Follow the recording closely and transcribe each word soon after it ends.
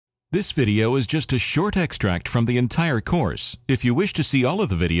This video is just a short extract from the entire course. If you wish to see all of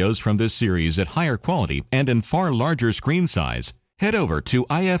the videos from this series at higher quality and in far larger screen size, head over to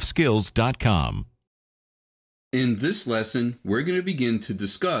ifskills.com. In this lesson, we're going to begin to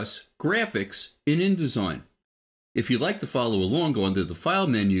discuss graphics in InDesign. If you'd like to follow along, go under the File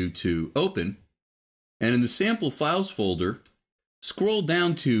menu to Open, and in the Sample Files folder, scroll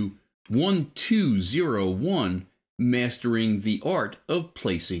down to 1201, Mastering the Art of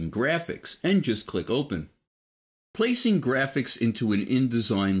Placing Graphics, and just click Open. Placing graphics into an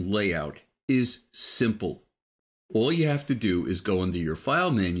InDesign layout is simple. All you have to do is go under your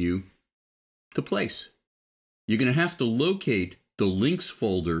File menu to Place. You're going to have to locate the links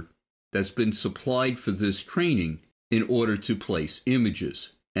folder that's been supplied for this training in order to place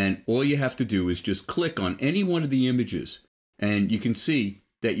images. And all you have to do is just click on any one of the images, and you can see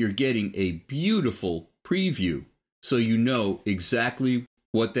that you're getting a beautiful preview, so you know exactly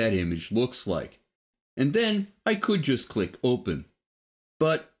what that image looks like. And then I could just click Open.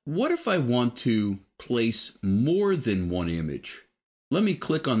 But what if I want to place more than one image? Let me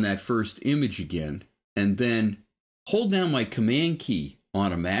click on that first image again, and then hold down my Command key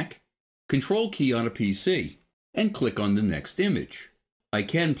on a Mac, Control key on a PC, and click on the next image. I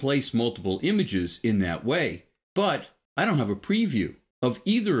can place multiple images in that way, but I don't have a preview of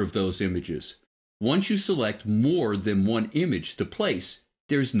either of those images. Once you select more than one image to place,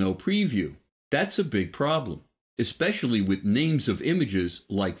 there's no preview. That's a big problem, especially with names of images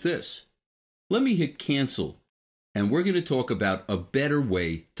like this. Let me hit Cancel, and we're going to talk about a better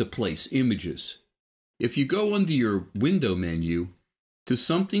way to place images. If you go under your Window menu to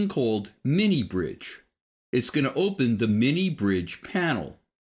something called Mini Bridge, it's going to open the Mini Bridge panel.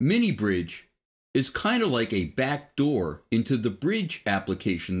 Mini Bridge is kind of like a back door into the Bridge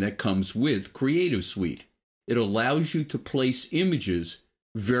application that comes with Creative Suite. It allows you to place images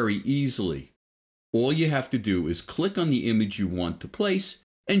very easily. All you have to do is click on the image you want to place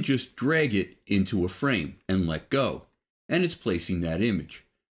and just drag it into a frame and let go. And it's placing that image.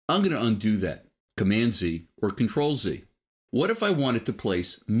 I'm going to undo that. Command Z or Control Z. What if I wanted to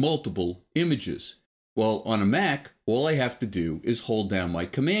place multiple images? Well, on a Mac, all I have to do is hold down my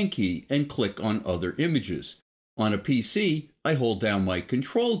Command key and click on Other Images. On a PC, I hold down my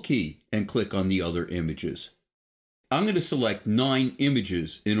Control key and click on the other images. I'm going to select 9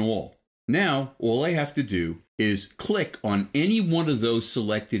 images in all. Now, all I have to do is click on any one of those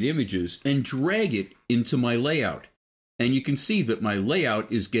selected images and drag it into my layout. And you can see that my layout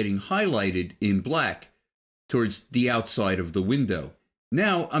is getting highlighted in black towards the outside of the window.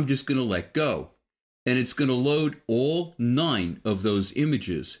 Now, I'm just going to let go. And it's going to load all 9 of those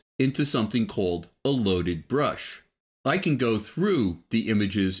images into something called a loaded brush. I can go through the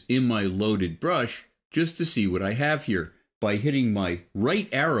images in my loaded brush just to see what I have here by hitting my right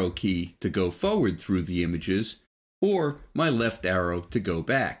arrow key to go forward through the images or my left arrow to go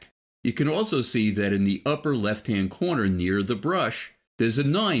back. You can also see that in the upper left-hand corner near the brush, there's a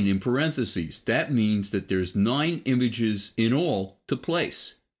 9 in parentheses. That means that there's 9 images in all to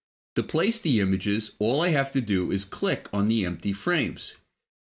place. To place the images, all I have to do is click on the empty frames.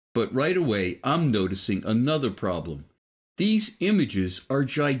 But right away, I'm noticing another problem. These images are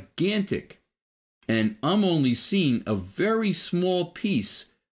gigantic, and I'm only seeing a very small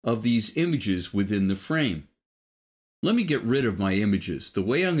piece of these images within the frame. Let me get rid of my images. The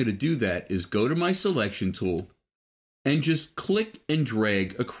way I'm going to do that is go to my Selection tool and just click and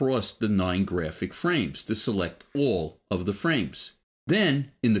drag across the 9 graphic frames to select all of the frames.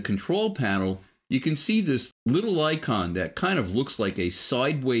 Then, in the Control panel, you can see this little icon that kind of looks like a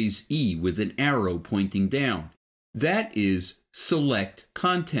sideways E with an arrow pointing down. That is Select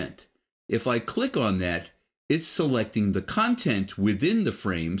Content. If I click on that, it's selecting the content within the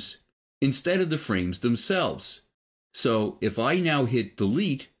frames instead of the frames themselves. So, if I now hit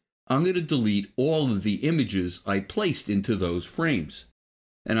Delete, I'm going to delete all of the images I placed into those frames.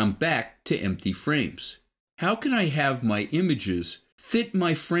 And I'm back to empty frames. How can I have my images fit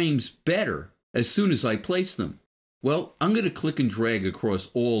my frames better as soon as I place them? Well, I'm going to click and drag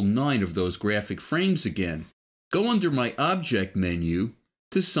across all 9 of those graphic frames again. Go under my Object menu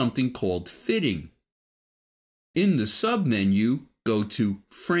to something called Fitting. In the sub-menu, go to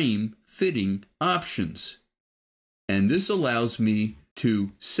Frame Fitting Options. And this allows me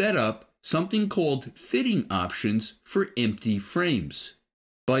to set up something called Fitting Options for empty frames.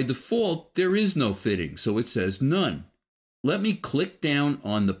 By default, there is no fitting, so it says None. Let me click down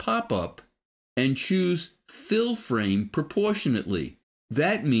on the pop-up and choose Fill Frame Proportionately.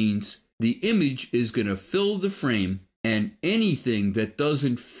 That means the image is going to fill the frame, and anything that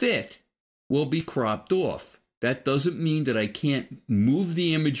doesn't fit will be cropped off. that doesn't mean that I can't move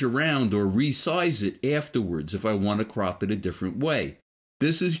the image around or resize it afterwards if I want to crop it a different way.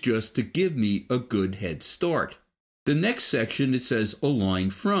 This is just to give me a good head start. The next section, it says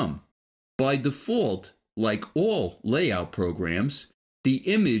Align From. By default, like all layout programs, the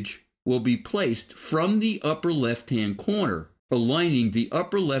image will be placed from the upper left-hand corner, aligning the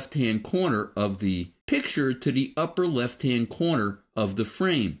upper left-hand corner of the picture to the upper left-hand corner of the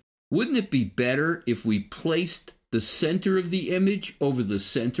frame. Wouldn't it be better if we placed the center of the image over the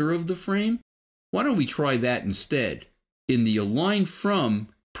center of the frame? Why don't we try that instead? In the Align From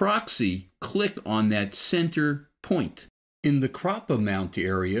proxy, click on that center point. In the crop amount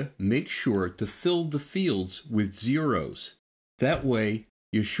area, make sure to fill the fields with zeros. That way,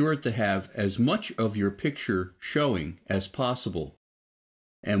 you're sure to have as much of your picture showing as possible.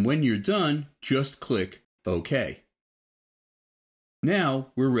 And when you're done, just click OK. Now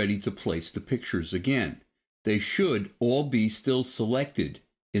we're ready to place the pictures again. They should all be still selected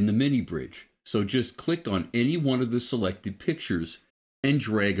in the mini bridge. So just click on any one of the selected pictures and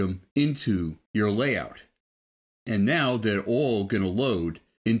drag them into your layout. And now they're all going to load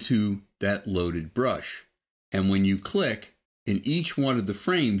into that loaded brush. And when you click in each one of the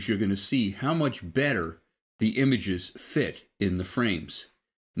frames, you're going to see how much better the images fit in the frames.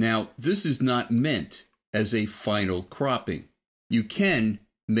 Now, this is not meant as a final cropping. You can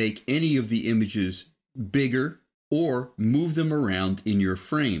make any of the images bigger or move them around in your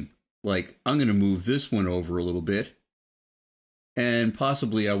frame. Like, I'm going to move this one over a little bit. And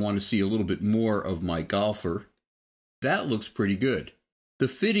possibly I want to see a little bit more of my golfer. That looks pretty good. The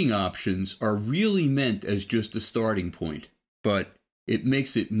fitting options are really meant as just a starting point, but it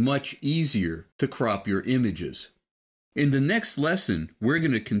makes it much easier to crop your images. In the next lesson, we're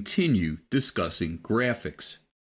going to continue discussing graphics.